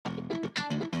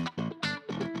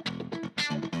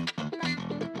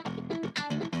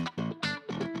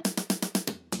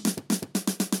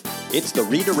It's the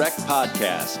Redirect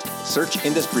Podcast. Search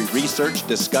industry research,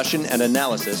 discussion, and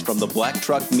analysis from the Black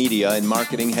Truck Media and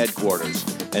Marketing Headquarters.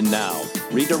 And now,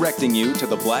 redirecting you to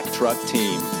the Black Truck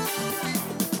team.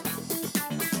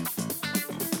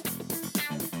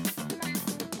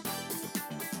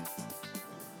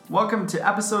 Welcome to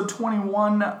episode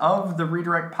 21 of the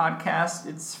Redirect Podcast.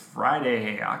 It's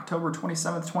Friday, October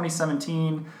 27th,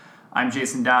 2017. I'm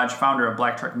Jason Dodge, founder of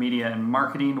Black Truck Media and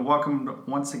Marketing. Welcome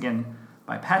once again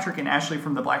by Patrick and Ashley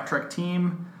from the Black Truck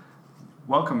team.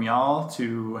 Welcome, y'all,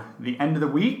 to the end of the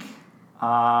week.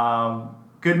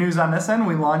 Good news on this end.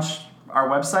 We launched our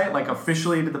website,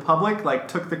 officially to the public,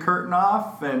 took the curtain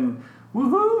off, and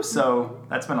woohoo! So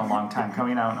that's been a long time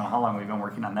coming. I don't know how long we've been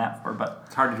working on that for, but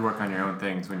it's hard to work on your own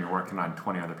things when you're working on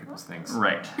 20 other people's things.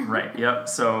 Right. Yep.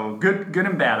 So good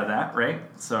and bad of that, right?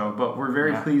 So, but we're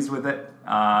very pleased with it.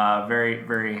 Very,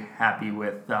 very happy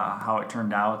with how it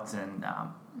turned out, and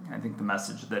I think the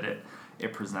message that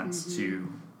it presents to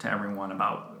everyone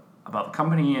about the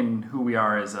company and who we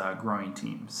are as a growing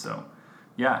team. So,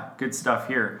 yeah, good stuff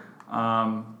here.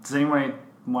 Does anyone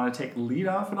want to take lead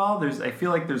off at all? I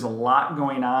feel like there's a lot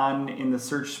going on in the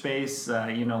search space.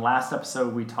 Last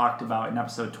episode we talked about, in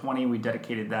episode 20, we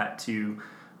dedicated that to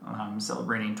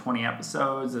celebrating 20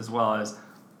 episodes, as well as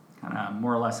kind of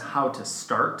more or less how to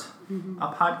start a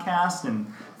podcast and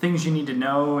things you need to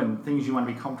know and things you want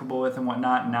to be comfortable with and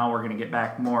whatnot. And now we're going to get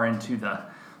back more into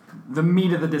the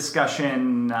meat of the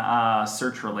discussion,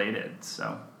 search related.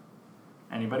 So,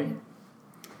 anybody?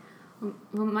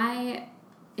 Well, my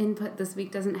input this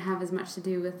week doesn't have as much to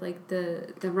do with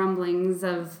the rumblings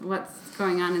of what's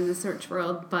going on in the search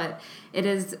world, but it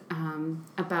is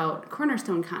about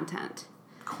Cornerstone content.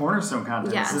 Cornerstone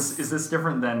content? Yes. Is this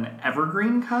different than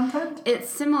evergreen content? It's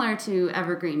similar to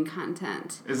evergreen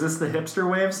content. Is this the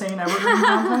hipster way of saying evergreen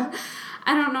content?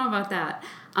 I don't know about that.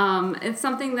 It's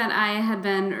something that I had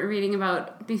been reading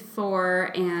about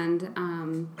before,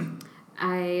 and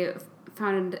I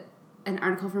found an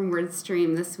article from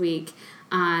WordStream this week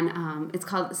on, it's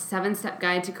called 7-Step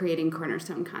Guide to Creating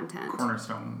Cornerstone Content.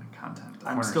 Cornerstone content.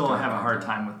 I'm still having a hard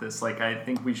time with this. I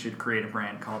think we should create a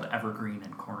brand called Evergreen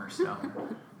and Cornerstone.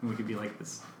 And we could be like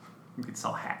this. We could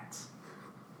sell hats.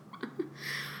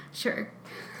 Sure.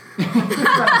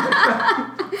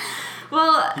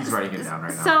 Well, he's writing it down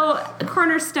right now. So,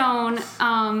 Cornerstone,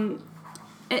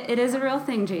 it is a real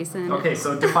thing, Jason. Okay,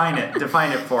 so define it.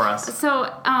 Define it for us.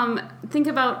 So, think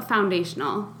about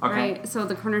foundational, okay. Right? So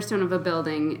the cornerstone of a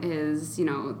building is,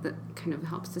 that kind of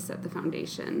helps to set the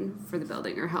foundation for the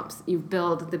building, or helps you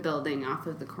build the building off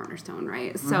of the cornerstone,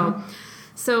 right?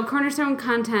 So cornerstone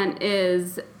content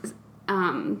is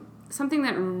something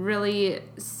that really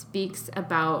speaks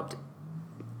about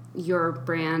your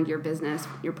brand, your business,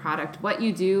 your product, what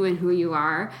you do and who you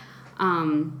are.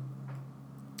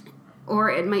 Or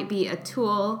it might be a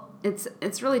tool.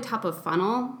 It's really top of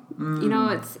funnel.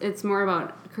 It's more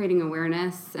about creating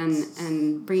awareness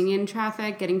and bringing in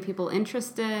traffic, getting people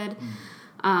interested.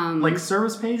 Like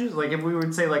service pages? If we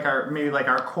would say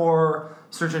our core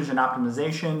search engine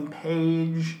optimization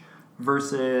page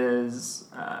versus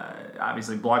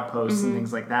obviously blog posts and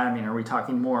things like that. Are we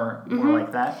talking more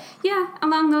like that? Yeah,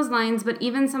 along those lines, but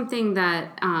even something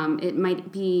that it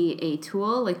might be a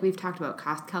tool, like we've talked about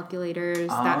cost calculators,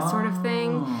 that sort of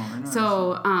thing.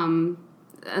 So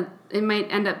it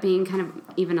might end up being kind of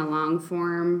even a long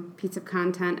form piece of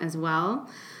content as well.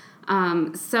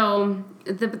 So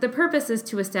the purpose is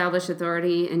to establish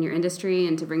authority in your industry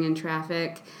and to bring in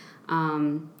traffic.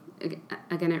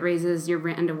 Again, it raises your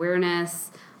brand awareness.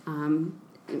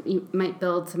 You might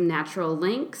build some natural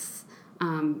links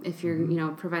if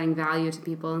you're, providing value to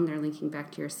people and they're linking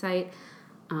back to your site.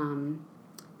 And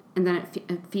then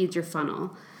it feeds your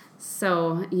funnel.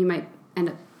 So you might end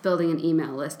up building an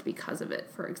email list because of it,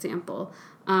 for example.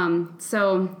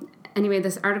 So anyway,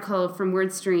 this article from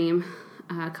WordStream,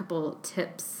 a couple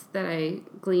tips that I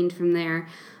gleaned from there.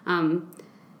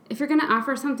 If you're going to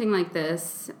offer something like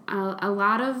this, a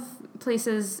lot of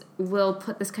places will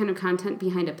put this kind of content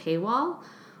behind a paywall,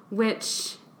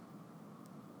 which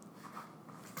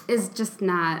is just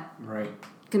not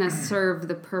going to serve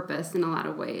the purpose in a lot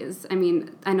of ways. I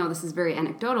know this is very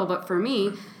anecdotal, but for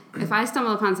me, if I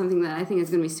stumble upon something that I think is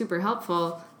going to be super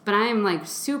helpful, but I am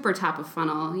super top of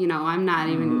funnel, I'm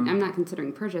not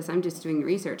considering purchase, I'm just doing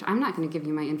research. I'm not going to give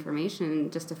you my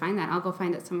information just to find that. I'll go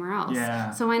find it somewhere else.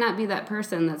 Yeah. So why not be that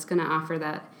person that's going to offer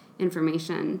that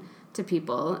information to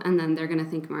people, and then they're going to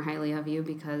think more highly of you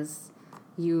because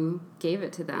you gave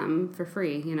it to them for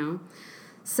free,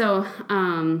 So,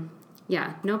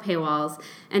 no paywalls.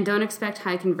 And don't expect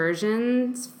high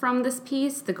conversions from this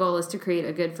piece. The goal is to create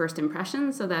a good first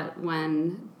impression so that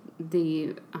when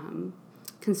the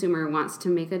consumer wants to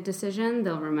make a decision,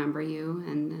 they'll remember you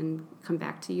and come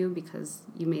back to you because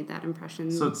you made that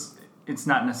impression. So it's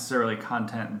not necessarily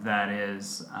content that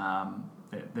is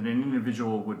that an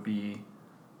individual would be.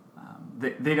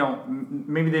 They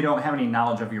don't have any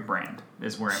knowledge of your brand.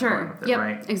 Is where I'm going with it,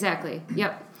 right? Exactly.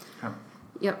 Yep. Okay.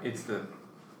 Yep. It's the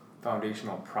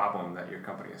foundational problem that your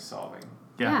company is solving.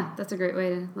 Yeah, that's a great way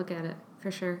to look at it, for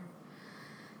sure.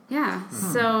 Yeah,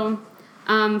 so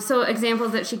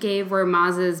examples that she gave were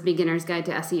Maz's Beginner's Guide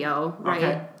to SEO, right?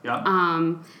 Okay,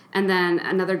 yeah. And then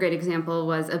another great example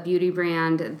was a beauty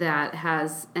brand that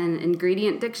has an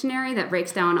ingredient dictionary that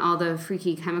breaks down all the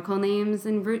freaky chemical names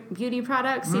in beauty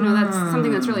products. You know, that's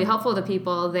something that's really helpful to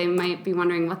people. They might be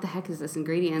wondering, what the heck is this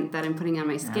ingredient that I'm putting on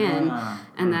my skin?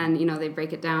 And then, you know, they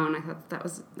break it down. I thought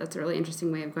that's a really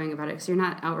interesting way of going about it, because you're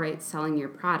not outright selling your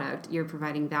product. You're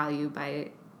providing value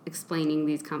by explaining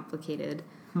these complicated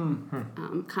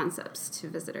concepts to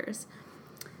visitors.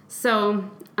 So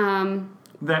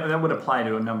that would apply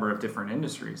to a number of different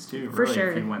industries too, really, for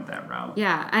sure, if you went that route.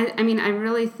 Yeah, I mean, I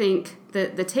really think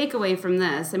that the takeaway from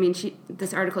this, I mean,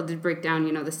 this article did break down,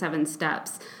 you know, the 7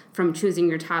 steps from choosing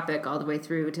your topic all the way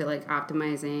through to like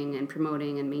optimizing and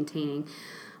promoting and maintaining.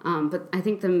 But I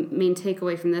think the main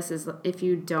takeaway from this is, if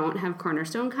you don't have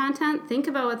Cornerstone content, think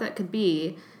about what that could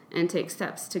be and take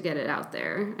steps to get it out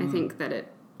there. I think that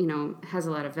it, you know, has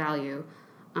a lot of value,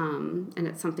 and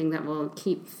it's something that will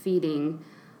keep feeding,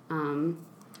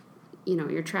 you know,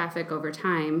 your traffic over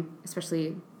time,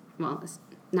 especially, well,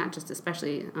 not just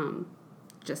especially,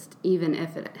 just even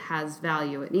if it has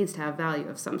value, it needs to have value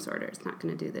of some sort, or it's not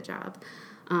going to do the job.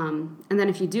 And then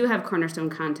if you do have Cornerstone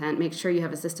content, make sure you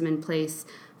have a system in place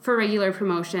for regular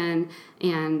promotion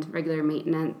and regular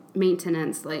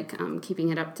maintenance, like keeping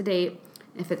it up to date.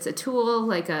 If it's a tool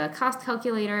like a cost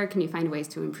calculator, can you find ways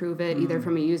to improve it, either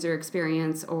from a user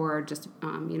experience or just,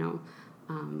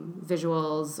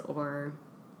 visuals or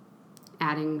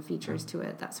adding features to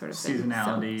it, that sort of thing.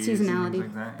 Seasonality,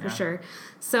 like that, for sure.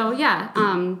 So, yeah,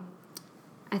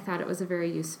 I thought it was a very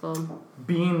useful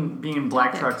Being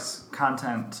Black Truck's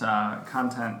content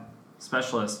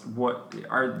specialist,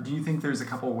 do you think there's a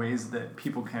couple ways that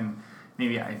people can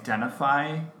maybe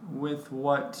identify with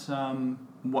what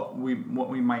we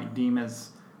might deem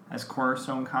as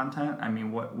Cornerstone content? I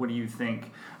mean, what do you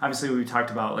think? Obviously, we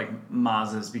talked about like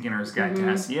Maz's Beginner's Guide to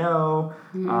SEO,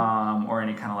 or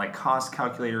any kind of like cost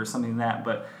calculator or something like that.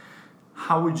 But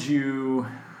how would you?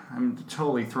 I'm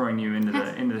totally throwing you into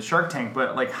the Shark Tank,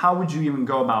 but like, how would you even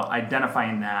go about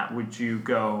identifying that? Would you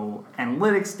go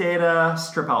analytics data,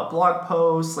 strip out blog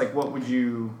posts? Like, what would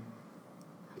you?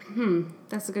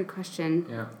 That's a good question.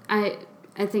 Yeah.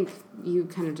 I think you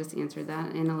kind of just answered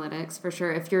that, analytics, for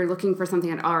sure. If you're looking for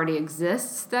something that already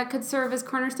exists that could serve as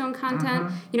Cornerstone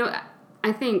content, you know,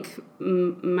 I think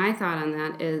my thought on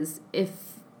that is,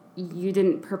 if you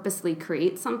didn't purposely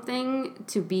create something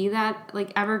to be that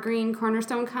like evergreen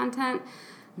Cornerstone content,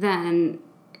 then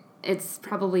it's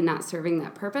probably not serving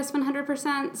that purpose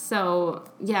 100%. So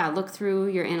yeah, look through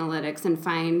your analytics and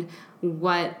find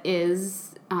what is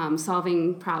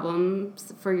solving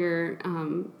problems for your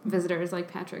visitors, like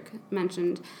Patrick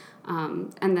mentioned,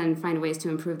 and then find ways to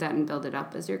improve that and build it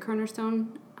up as your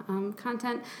Cornerstone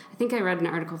content. I think I read an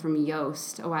article from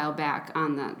Yoast a while back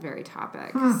on that very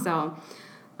topic. So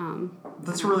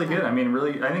that's really good. I mean,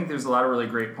 really, I think there's a lot of really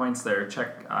great points there.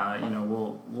 Check,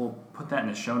 we'll put that in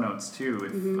the show notes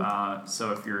too.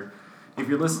 So if you're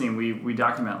listening, we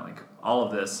document like all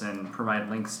of this and provide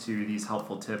links to these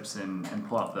helpful tips and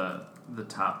pull out the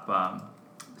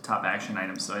top action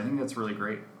items. So I think that's really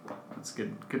great. That's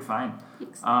good find.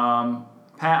 Thanks.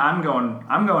 Pat, I'm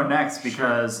going next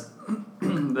because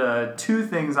the 2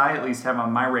 things I at least have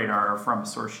on my radar are from a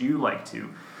source you like to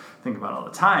think about all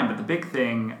the time. But the big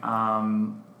thing,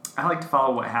 I like to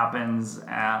follow what happens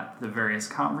at the various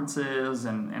conferences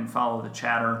and follow the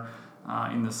chatter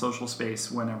in the social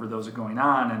space whenever those are going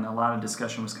on. And a lot of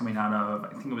discussion was coming out of, I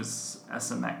think it was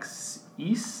SMX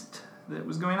East that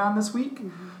was going on this week.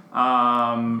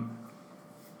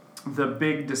 The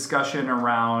big discussion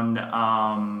around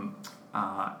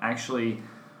actually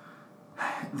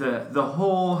the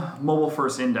whole mobile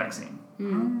first indexing.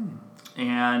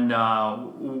 And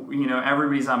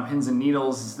everybody's on pins and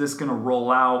needles. Is this going to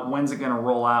roll out? When's it going to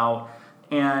roll out?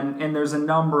 And there's a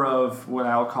number of what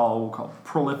we'll call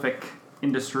prolific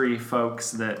industry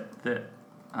folks that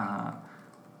I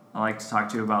like to talk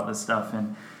to about this stuff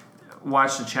and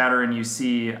watch the chatter. And you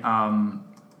see,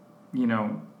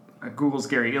 Google's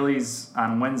Gary Illies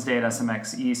on Wednesday at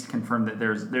SMX East confirmed that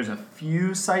there's a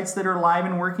few sites that are live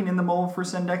and working in the mobile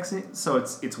first indexing. So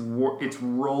it's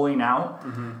rolling out.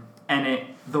 And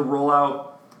the rollout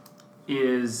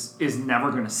is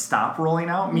never going to stop rolling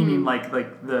out, meaning like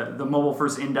the mobile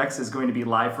first index is going to be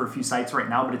live for a few sites right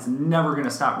now, but it's never going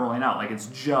to stop rolling out. Like, it's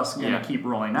just going to keep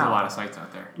rolling There's out. a lot of sites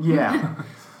out there. Yeah.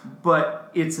 But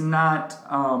it's not,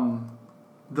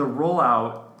 the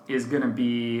rollout is going to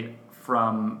be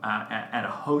from at a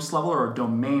host level or a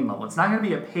domain level. It's not going to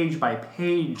be a page by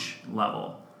page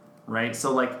level, right?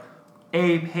 So like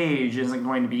a page isn't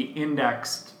going to be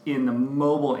indexed in the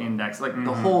mobile index. Like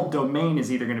the whole domain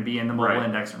is either going to be in the mobile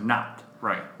index or not.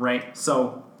 Right.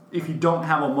 So if you don't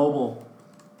have a mobile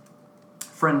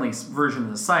friendly version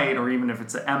of the site, or even if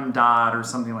it's an M dot or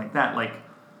something like that, like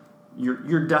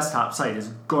your desktop site is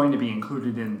going to be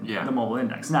included in the mobile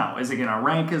index. Now, is it going to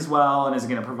rank as well, and is it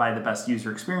going to provide the best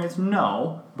user experience?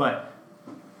 No, but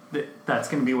that's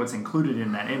going to be what's included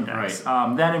in that index.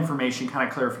 Right. That information, kind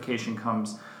of clarification,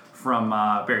 comes from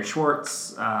Barry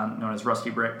Schwartz, known as Rusty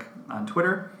Brick on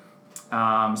Twitter.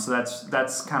 So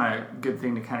that's kind of a good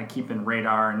thing to kind of keep in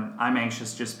radar. And I'm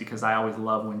anxious just because I always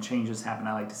love when changes happen.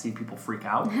 I like to see people freak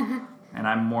out. And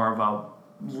I'm more of a,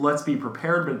 let's be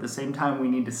prepared, but at the same time, we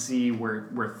need to see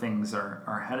where things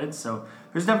are headed. So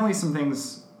there's definitely some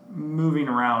things moving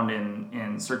around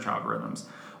in search algorithms.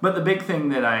 But the big thing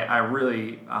that I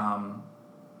really,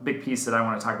 big piece that I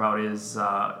want to talk about is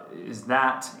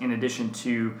that, in addition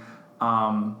to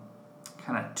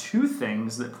kind of two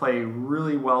things that play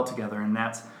really well together, and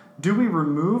that's, do we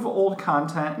remove old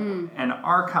content and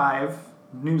archive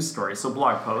news stories, so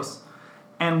blog posts,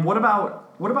 and what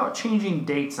about changing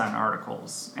dates on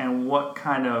articles, and what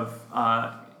kind of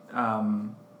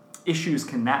issues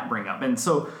can that bring up? And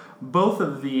so both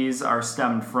of these are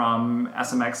stemmed from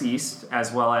SMX East,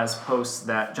 as well as posts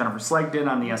that Jennifer Slegg did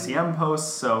on the SEM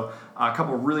posts. So a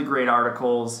couple of really great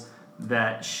articles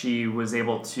that she was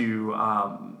able to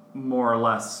more or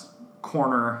less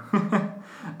corner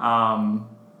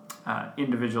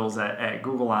individuals at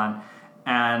Google on.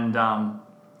 And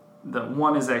the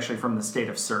one is actually from the state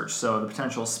of search. So the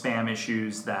potential spam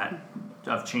issues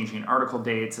of changing article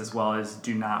dates, as well as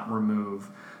do not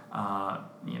remove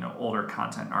older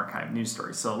content archive news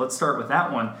stories. So let's start with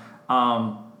that one.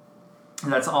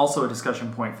 That's also a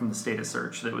discussion point from the state of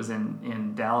search that was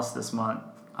in Dallas this month.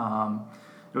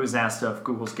 It was asked of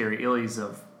Google's Gary Illies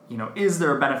of, is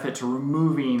there a benefit to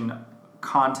removing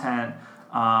content,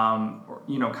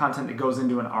 content that goes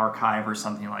into an archive or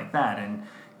something like that? And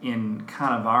in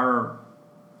kind of our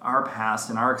past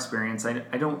and our experience,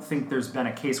 I don't think there's been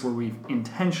a case where we've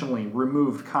intentionally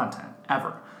removed content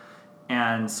ever.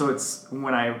 And so it's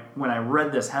when I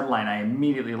read this headline, I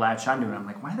immediately latched onto it. I'm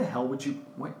like, why the hell would you?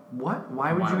 What?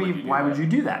 Why would you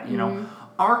do that?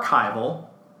 Archival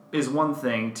is one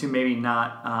thing to maybe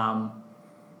not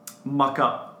muck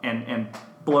up and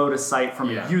bloat a site from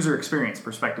a user experience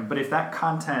perspective. But if that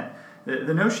content,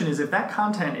 the notion is if that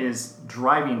content is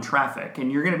driving traffic,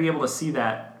 and you're going to be able to see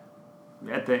that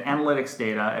at the analytics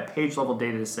data, at page level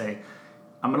data, to say,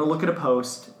 I'm going to look at a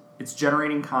post. It's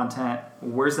generating content.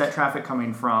 Where's that traffic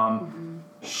coming from?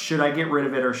 Should I get rid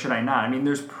of it or should I not? I mean,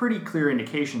 there's pretty clear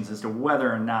indications as to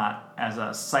whether or not, as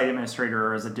a site administrator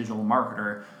or as a digital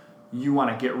marketer, you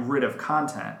want to get rid of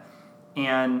content.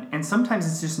 And sometimes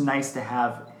it's just nice to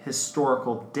have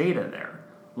historical data there,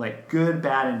 like good,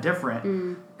 bad, and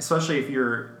different, especially if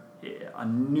you're a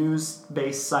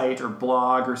news-based site or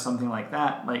blog or something like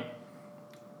that. Like,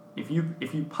 if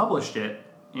you published it,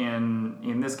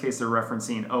 in this case they're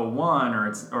referencing 01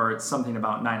 or it's something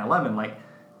about 9/11, like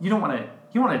you don't want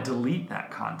to delete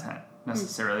that content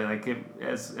necessarily. Like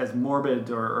as morbid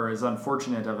or as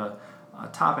unfortunate of a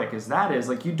topic as that is,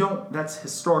 like that's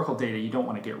historical data, you don't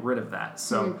want to get rid of that.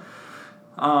 So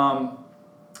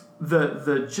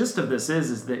the gist of this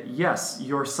is that yes,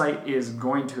 your site is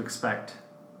going to expect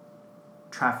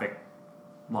traffic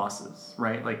losses,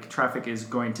 right? Like traffic is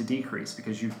going to decrease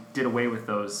because you did away with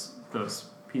those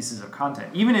pieces of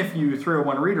content. Even if you threw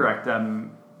one redirect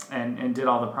them and did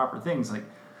all the proper things, like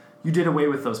you did away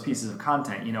with those pieces of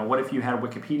content. What if you had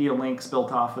Wikipedia links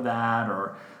built off of that,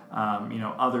 or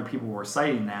other people were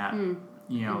citing that?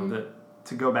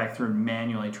 To go back through and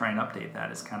manually try and update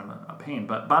that is kind of a pain.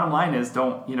 But bottom line is,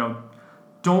 don't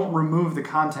remove the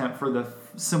content for the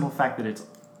simple fact that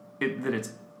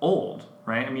it's old,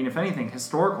 right? I mean, if anything,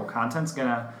 historical content's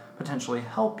gonna potentially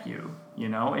help you,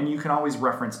 and you can always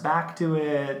reference back to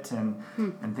it and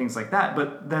things like that.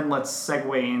 But then let's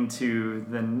segue into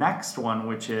the next one,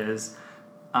 which is,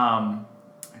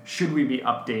 should we be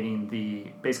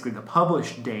updating basically the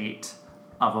published date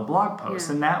of a blog post?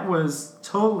 And that was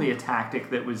totally a tactic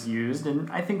that was used, and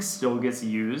I think still gets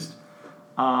used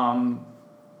by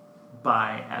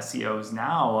SEOs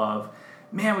now, of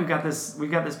man, we've got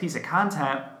this piece of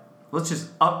content. Let's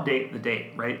just update the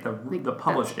date, right? The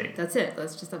published date. That's it.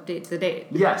 Let's just update the date.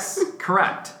 Yes,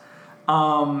 correct.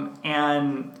 And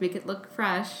to make it look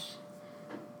fresh.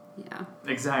 Yeah.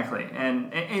 Exactly.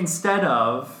 And instead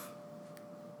of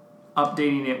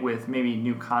updating it with maybe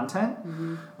new content,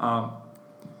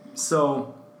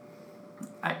 so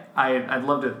I'd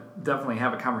love to definitely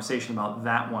have a conversation about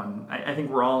that one. I think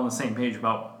we're all on the same page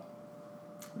about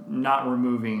not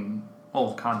removing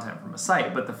old content from a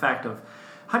site, but the fact of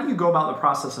how do you go about the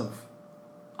process of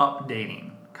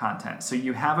updating content? So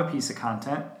you have a piece of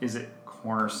content. Is it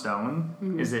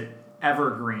Cornerstone? Is it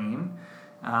evergreen?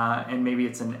 And maybe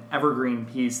it's an evergreen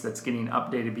piece that's getting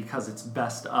updated because it's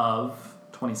best of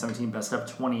 2017, best of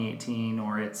 2018,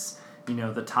 or it's,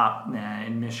 the top,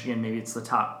 in Michigan, maybe it's the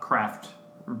top craft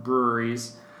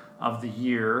breweries of the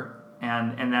year,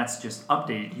 and that's just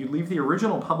updated. You leave the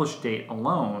original published date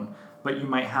alone, but you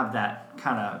might have that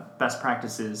kind of best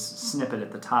practices snippet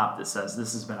at the top that says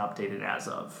this has been updated as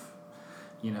of,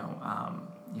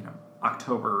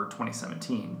 October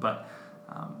 2017. But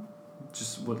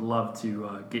just would love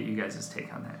to get you guys'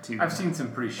 take on that too. I've seen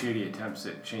some pretty shady attempts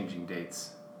at changing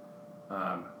dates.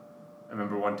 I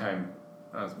remember one time,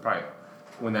 I was probably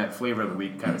when that flavor of the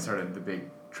week kind of started the big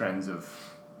trends of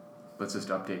let's just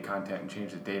update content and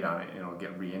change the date on it and it'll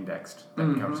get re-indexed.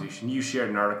 That conversation. You shared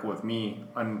an article with me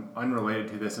unrelated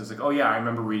to this. I was like, oh yeah, I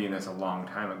remember reading this a long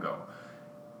time ago.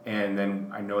 And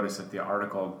then I noticed that the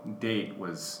article date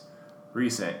was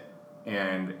recent.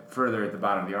 And further at the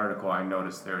bottom of the article, I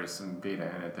noticed there is some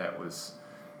data in it that was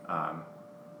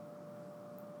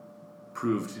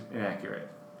proved inaccurate.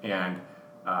 And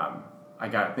I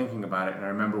got thinking about it, and I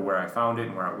remember where I found it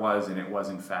and where it was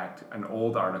in fact an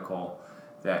old article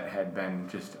that had been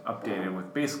just updated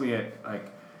with basically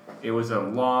it was a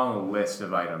long list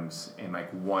of items, and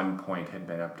one point had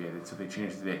been updated. So they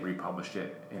changed the date, republished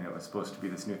it, and it was supposed to be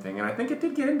this new thing. And I think it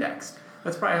did get indexed.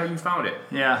 That's probably how you found it.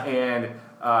 Yeah. And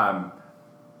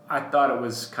I thought it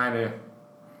was kind of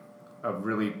a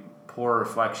really poor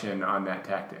reflection on that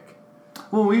tactic.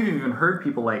 Well, we've even heard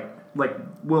people like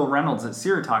Will Reynolds at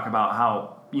Sear talk about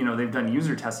how, they've done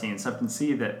user testing and stuff and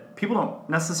see that people don't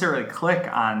necessarily click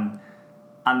on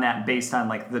that based on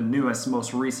the newest,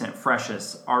 most recent,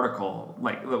 freshest article,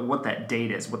 what that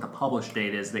date is, what the published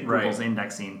date is that Google's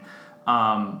indexing.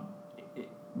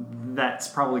 That's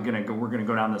probably we're going to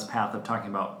go down this path of talking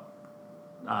about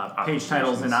page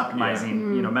titles and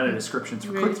optimizing, meta descriptions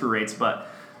for click-through rates. But,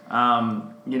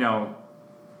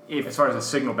 if as far as a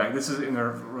signal back, this is in the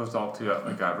result to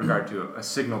regard to a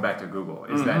signal back to Google.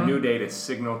 Is that new data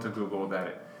signal to Google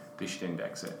that they should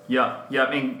index it? Yeah.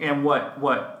 And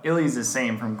what Illy's is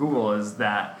saying from Google is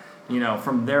that,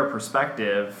 from their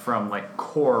perspective, from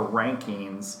core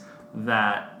rankings,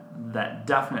 that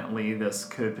definitely this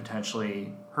could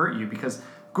potentially hurt you, because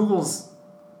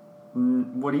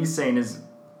what he's saying is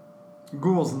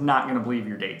Google's not going to believe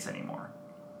your dates anymore.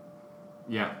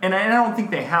 Yeah. And I don't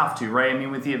think they have to, right? I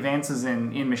mean, with the advances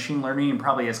in machine learning and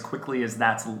probably as quickly as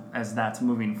that's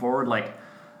moving forward,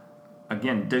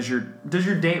 again, does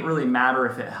your date really matter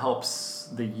if it helps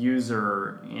the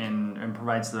user and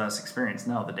provides the best experience?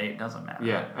 No, the date doesn't matter.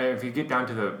 Yeah, if you get down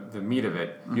to the meat of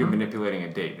it, you're manipulating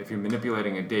a date. If you're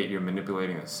manipulating a date, you're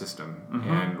manipulating a system.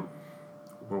 And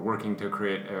we're working to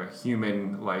create a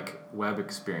human-like web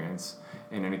experience,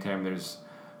 and anytime there's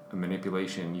a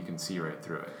manipulation, you can see right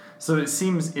through it. So it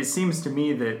seems to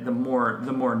me that the more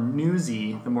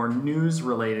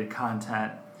news-related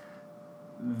content,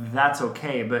 that's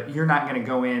okay, but you're not going to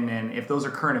go in and, if those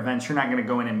are current events, you're not going to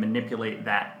go in and manipulate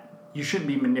that. You shouldn't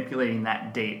be manipulating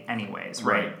that date anyways,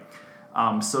 right?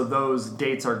 So those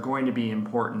dates are going to be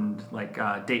important,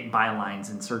 date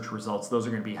bylines in search results. Those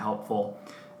are going to be helpful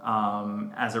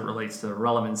as it relates to the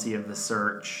relevancy of the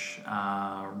search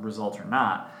result or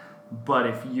not. But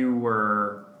if you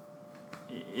were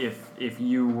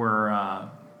a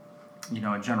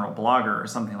general blogger or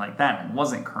something like that, and it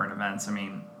wasn't current events, I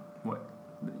mean, what,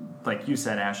 like you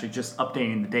said, Ashley, just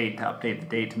updating the date to update the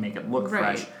date to make it look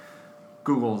fresh.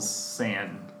 Google's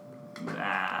saying,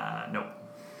 nope.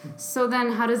 So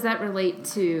then how does that relate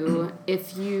to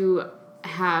if you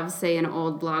have, say, an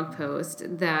old blog post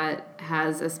that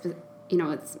has it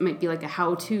might be like a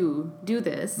how to do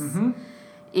this,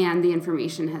 and the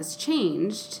information has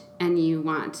changed, and you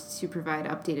want to provide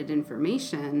updated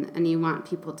information, and you want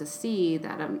people to see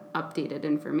that updated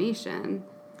information.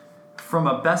 From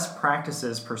a best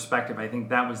practices perspective, I think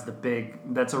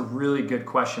that's a really good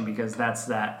question, because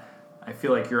I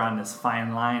feel like you're on this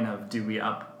fine line of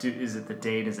is it the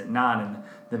date, is it not? And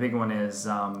the big one is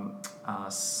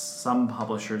some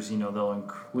publishers, they'll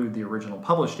include the original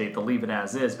publish date, they'll leave it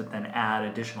as is, but then add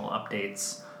additional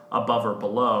updates above or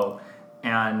below,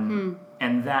 and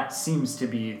that seems to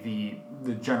be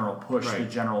the general push. Right. The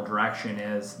general direction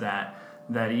is that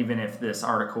even if this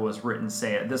article was written,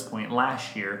 say at this point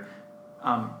last year,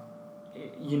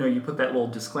 you put that little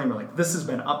disclaimer like this has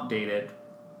been updated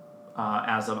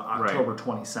as of October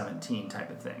 2017 type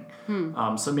of thing.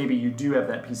 So maybe you do have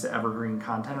that piece of evergreen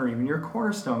content or even your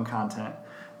Cornerstone content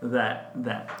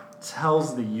that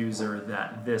tells the user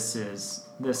that this is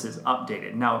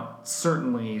updated. Now,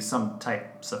 certainly some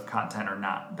types of content are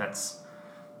not.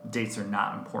 Dates are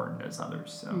not important as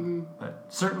others. So, but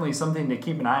certainly something to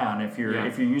keep an eye on if you're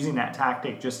using that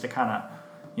tactic just to kind of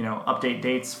update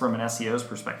dates from an SEO's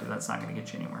perspective. That's not going to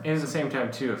get you anywhere. And at the same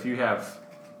time, too, if you have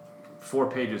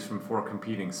 4 pages from 4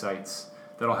 competing sites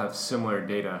that'll have similar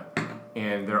data,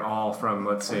 and they're all from,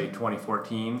 let's say,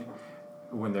 2014,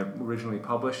 when they're originally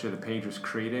published or the page was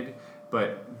created,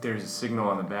 but there's a signal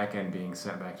on the back end being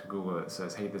sent back to Google that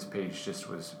says, hey, this page just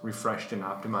was refreshed and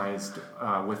optimized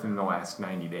within the last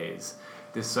 90 days.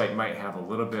 This site might have a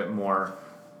little bit more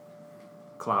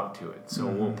clout to it, so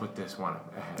we'll put this one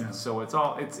ahead. Yeah. So it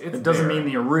doesn't mean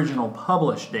the original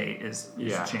publish date is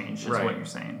changed, is what you're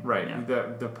saying. Right.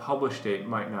 Yeah. The publish date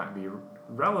might not be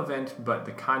relevant, but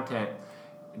the content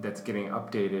that's getting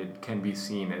updated can be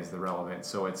seen as the relevant.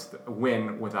 So it's a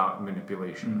win without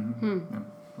manipulation. Yeah.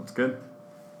 That's good.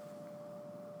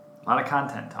 A lot of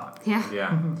content talk. Yeah.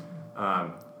 Yeah.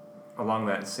 Along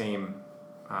that same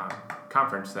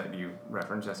conference that you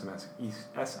referenced, SMX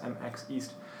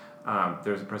East,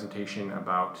 there's a presentation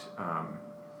about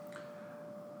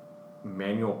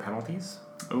manual penalties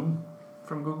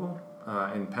from Google.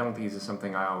 And penalties is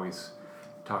something I always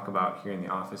talk about here in the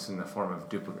office in the form of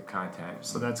duplicate content.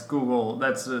 So that's Google.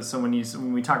 That's so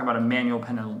when we talk about a manual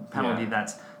penalty,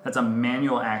 that's a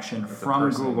manual action from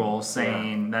Google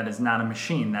saying that is not a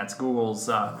machine. That's Google's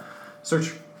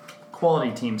search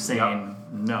quality team saying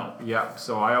no. Yeah.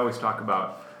 So I always talk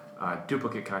about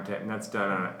duplicate content, and that's done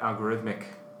on an algorithmic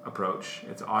approach.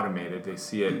 It's automated. They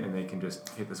see it and they can just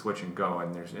hit the switch and go,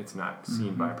 and it's not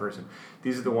seen by a person.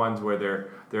 These are the ones where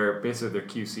they're basically their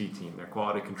QC team, their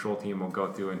quality control team will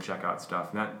go through and check out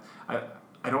stuff.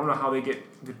 I don't know how they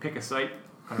get to pick a site.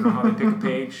 I don't know how they pick a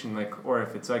page, and or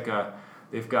if it's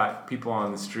they've got people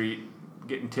on the street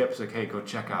getting tips like, hey, go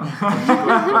check out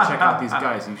go check out these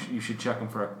guys. You should check them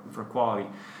for quality.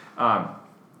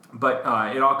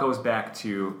 But it all goes back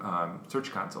to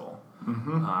Search Console.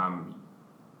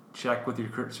 Check with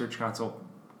your Search Console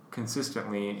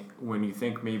consistently when you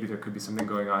think maybe there could be something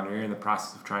going on or you're in the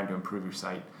process of trying to improve your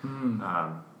site.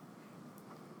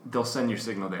 They'll send your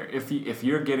signal there. If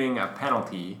you're getting a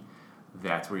penalty,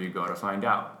 that's where you go to find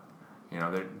out.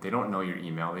 They don't know your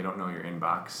email. They don't know your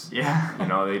inbox. Yeah. They're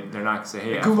not going to say,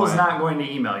 hey, Google's not going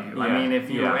to email you. Yeah. I mean, if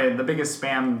you the biggest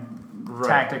spam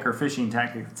tactic or phishing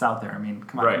tactic that's out there. I mean,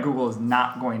 come on, Google is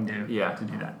not going to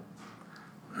do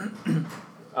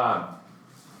that.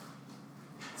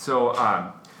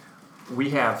 So we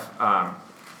have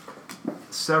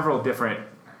several different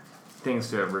things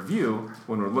to review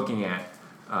when we're looking at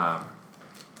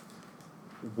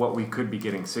what we could be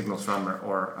getting signals from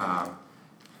or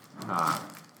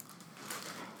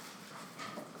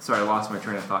sorry, I lost my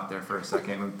train of thought there for a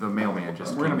second. The mailman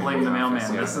just We're going to blame the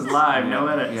mailman. This is live, no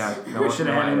edits. Yeah, we should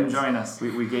have had him join us.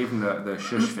 We gave him the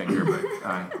shush finger, but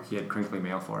he had crinkly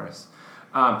mail for us.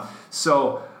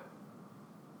 So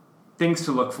things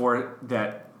to look for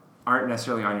that aren't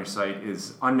necessarily on your site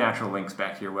is unnatural links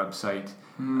back to your website,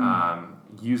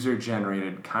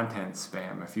 user-generated content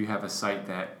spam. If you have a site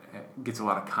that gets a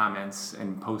lot of comments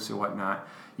and posts or whatnot,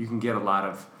 you can get a lot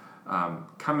of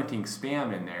commenting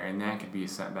spam in there, and that could be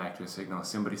sent back to a signal. If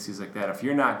somebody sees like that, if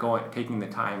you're not taking the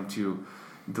time to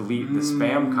delete the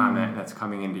spam comment that's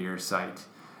coming into your site,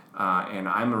 and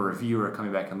I'm a reviewer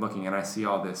coming back and looking, and I see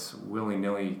all this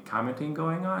willy-nilly commenting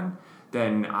going on,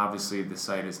 then obviously the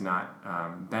site is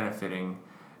not benefiting,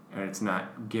 and it's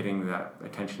not getting the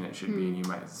attention it should be, and you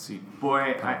might see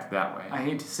that way. I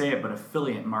hate to say it, but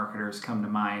affiliate marketers come to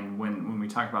mind when we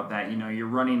talk about that. You're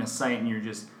running a site and you're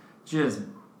just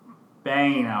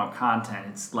banging out content.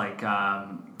 It's like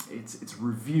it's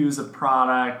reviews of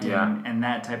product and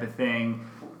that type of thing.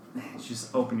 It's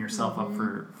just open yourself up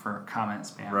for comment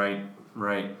spam.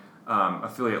 Right.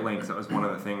 Affiliate links, that was one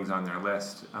of the things on their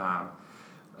list.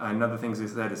 Another thing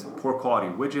is poor quality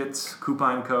widgets,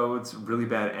 coupon codes, really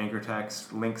bad anchor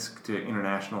text, links to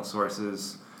international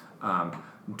sources,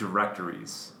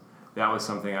 directories. That was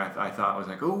something I thought was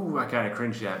like, I kind of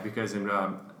cringed at, because in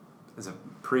as a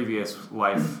previous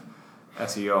life,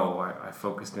 SEO, I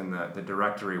focused in the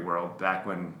directory world back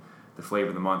when the flavor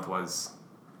of the month was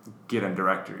get on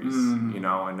directories, you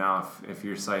know, and now if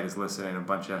your site is listed in a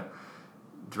bunch of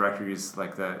directories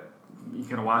like that, you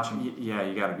gotta watch them. Yeah,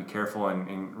 you gotta be careful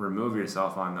and remove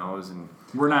yourself on those. And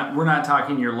we're not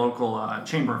talking your local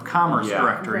Chamber of Commerce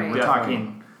directory. Right.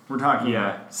 We're talking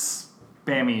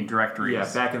spammy directories.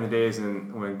 Yeah, back in the days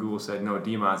when Google said no,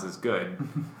 DMOZ is good,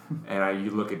 and you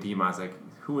look at DMOZ like,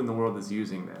 who in the world is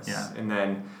using this? Yeah. And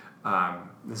then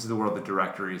this is the world of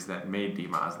directories that made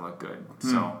DMOZ look good.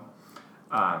 So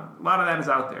a lot of that is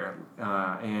out there,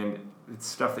 and it's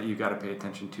stuff that you got to pay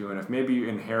attention to. And if maybe you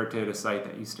inherited a site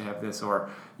that used to have this, or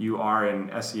you are in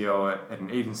SEO at an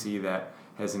agency that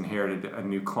has inherited a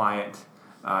new client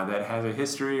that has a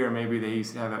history, or maybe they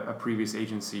used to have a previous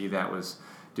agency that was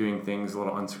doing things a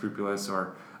little unscrupulous,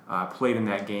 or played in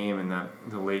that game in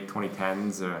the late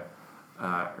 2010s or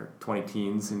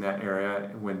 20-teens in that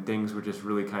area, when things were just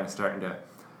really kind of starting to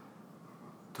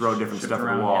throw different stuff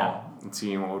at the wall and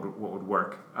seeing what would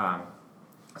work.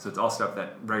 So it's all stuff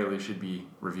that regularly should be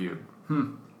reviewed.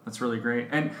 That's really great.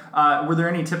 And were there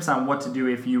any tips on what to do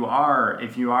if you are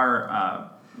affected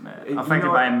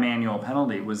by a manual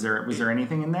penalty? Was there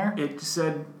anything in there? It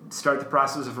said start the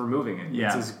process of removing it. Yeah.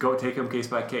 It says go take them case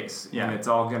by case, and it's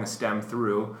all going to stem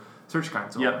through Search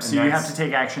Console. Yep. So you have to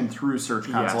take action through Search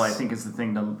Console. Yes. I think is the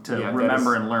thing to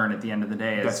remember and learn at the end of the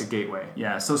day. That's a gateway.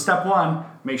 Yeah. So step one,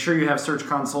 make sure you have Search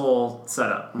Console set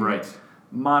up. Right.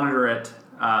 Monitor it.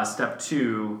 Step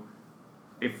two,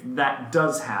 if that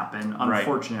does happen,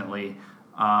 unfortunately,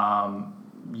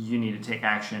 you need to take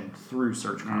action through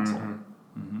Search Console.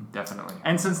 Definitely.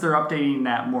 And since they're updating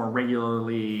that more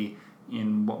regularly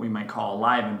in what we might call a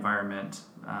live environment,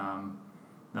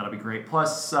 that'll be great.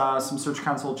 Plus, some Search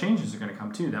Console changes are going to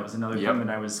come too. That was another thing that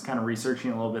I was kind of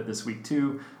researching a little bit this week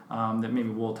too, that maybe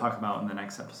we'll talk about in the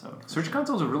next episode. Search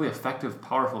Console is a really effective,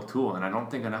 powerful tool, and I don't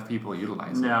think enough people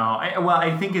utilize it. No,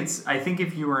 I think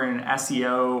if you were an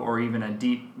SEO or even a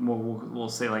deep, we'll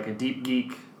say like a deep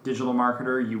geek digital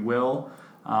marketer, you will.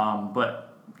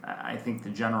 But I think the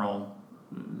general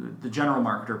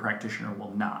marketer practitioner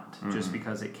will not, just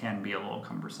because it can be a little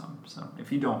cumbersome. So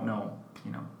if you don't know,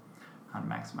 how to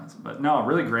maximize it. But no,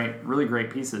 really great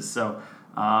pieces. So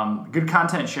good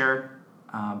content shared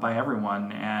by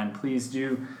everyone. And please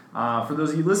do, for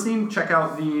those of you listening, check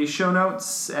out the show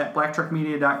notes at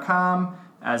blacktruckmedia.com,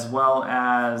 as well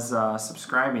as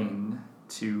subscribing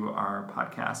to our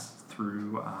podcast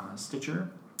through Stitcher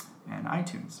and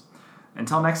iTunes.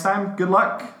 Until next time, good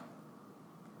luck,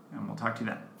 and we'll talk to you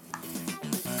then.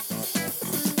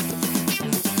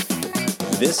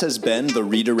 This has been the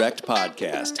Redirect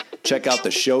Podcast. Check out the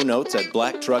show notes at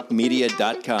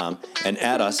blacktruckmedia.com and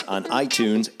add us on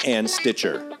iTunes and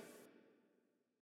Stitcher.